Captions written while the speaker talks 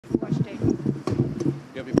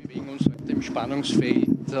im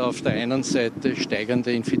Spannungsfeld auf der einen Seite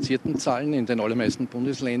steigende Infiziertenzahlen in den allermeisten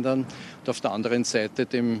Bundesländern und auf der anderen Seite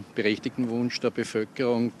dem berechtigten Wunsch der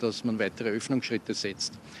Bevölkerung, dass man weitere Öffnungsschritte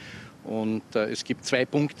setzt. Und es gibt zwei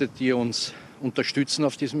Punkte, die uns unterstützen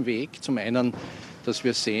auf diesem Weg. Zum einen, dass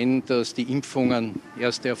wir sehen, dass die Impfungen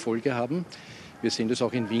erste Erfolge haben. Wir sehen das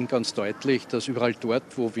auch in Wien ganz deutlich, dass überall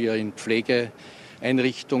dort, wo wir in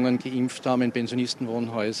Pflegeeinrichtungen geimpft haben, in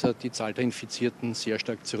Pensionistenwohnhäusern, die Zahl der Infizierten sehr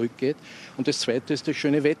stark zurückgeht. Und das Zweite ist das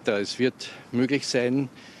schöne Wetter. Es wird möglich sein,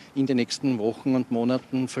 in den nächsten Wochen und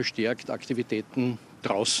Monaten verstärkt Aktivitäten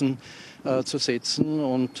draußen zu setzen.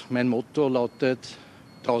 Und mein Motto lautet,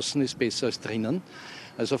 draußen ist besser als drinnen.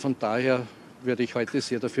 Also von daher würde ich heute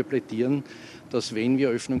sehr dafür plädieren, dass wenn wir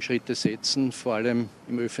Öffnungsschritte setzen, vor allem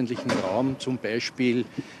im öffentlichen Raum, zum Beispiel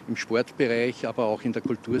im Sportbereich, aber auch in der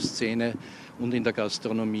Kulturszene und in der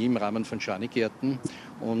Gastronomie im Rahmen von Schanigärten.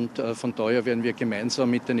 Und von daher werden wir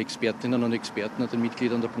gemeinsam mit den Expertinnen und Experten und den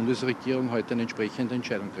Mitgliedern der Bundesregierung heute eine entsprechende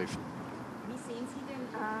Entscheidung treffen. Wie sehen Sie denn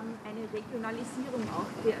eine Regionalisierung auch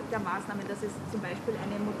der Maßnahmen, dass es zum Beispiel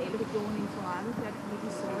eine Modellregion in Vorarlberg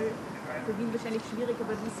geben soll? Für Wien wahrscheinlich schwierig,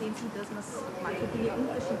 aber wie sehen Sie, dass man manche Dinge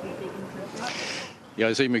unterschiedlich regeln könnte? Ja,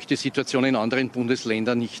 also ich möchte die Situation in anderen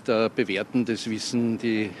Bundesländern nicht bewerten. Das wissen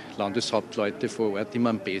die Landeshauptleute vor Ort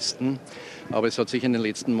immer am besten. Aber es hat sich in den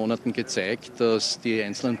letzten Monaten gezeigt, dass die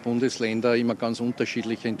einzelnen Bundesländer immer ganz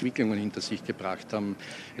unterschiedliche Entwicklungen hinter sich gebracht haben.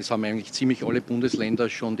 Es haben eigentlich ziemlich alle Bundesländer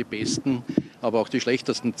schon die besten, aber auch die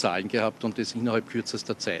schlechtesten Zahlen gehabt und das innerhalb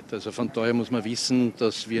kürzester Zeit. Also von daher muss man wissen,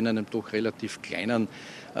 dass wir in einem doch relativ kleinen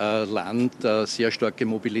Land sehr starke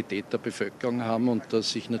Mobilität der Bevölkerung haben und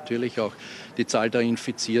dass sich natürlich auch die Zahl der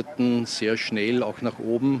Infizierten sehr schnell auch nach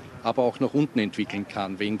oben, aber auch nach unten entwickeln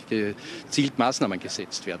kann, wenn gezielt Maßnahmen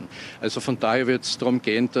gesetzt werden. Also von daher wird es darum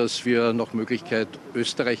gehen, dass wir nach Möglichkeit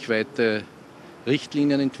österreichweite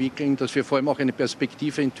Richtlinien entwickeln, dass wir vor allem auch eine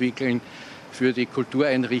Perspektive entwickeln für die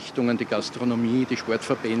Kultureinrichtungen, die Gastronomie, die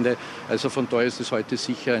Sportverbände. Also von daher ist es heute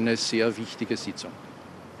sicher eine sehr wichtige Sitzung.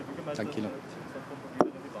 Danke Ihnen.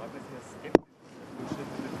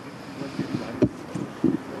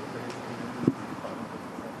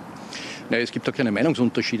 Es gibt da keine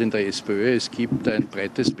Meinungsunterschiede in der SPÖ. Es gibt ein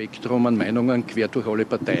breites Spektrum an Meinungen quer durch alle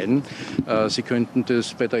Parteien. Sie könnten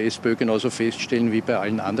das bei der SPÖ genauso feststellen wie bei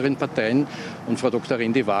allen anderen Parteien. Und Frau Dr.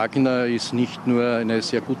 Rendi Wagner ist nicht nur eine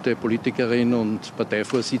sehr gute Politikerin und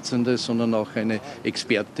Parteivorsitzende, sondern auch eine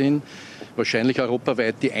Expertin. Wahrscheinlich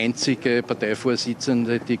europaweit die einzige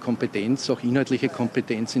Parteivorsitzende, die Kompetenz, auch inhaltliche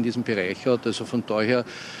Kompetenz in diesem Bereich hat. Also von daher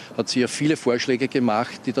hat sie ja viele Vorschläge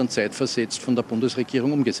gemacht, die dann zeitversetzt von der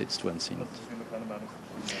Bundesregierung umgesetzt worden sind.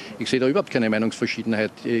 Ich sehe da überhaupt keine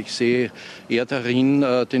Meinungsverschiedenheit. Ich sehe eher darin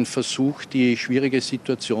den Versuch, die schwierige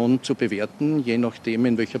Situation zu bewerten, je nachdem,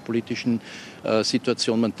 in welcher politischen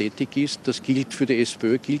Situation man tätig ist. Das gilt für die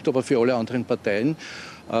SPÖ, gilt aber für alle anderen Parteien.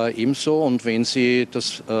 Ebenso. Und wenn Sie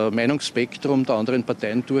das Meinungsspektrum der anderen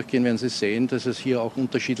Parteien durchgehen, werden Sie sehen, dass es hier auch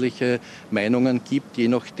unterschiedliche Meinungen gibt, je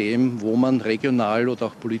nachdem, wo man regional oder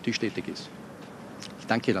auch politisch tätig ist. Ich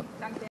danke Ihnen.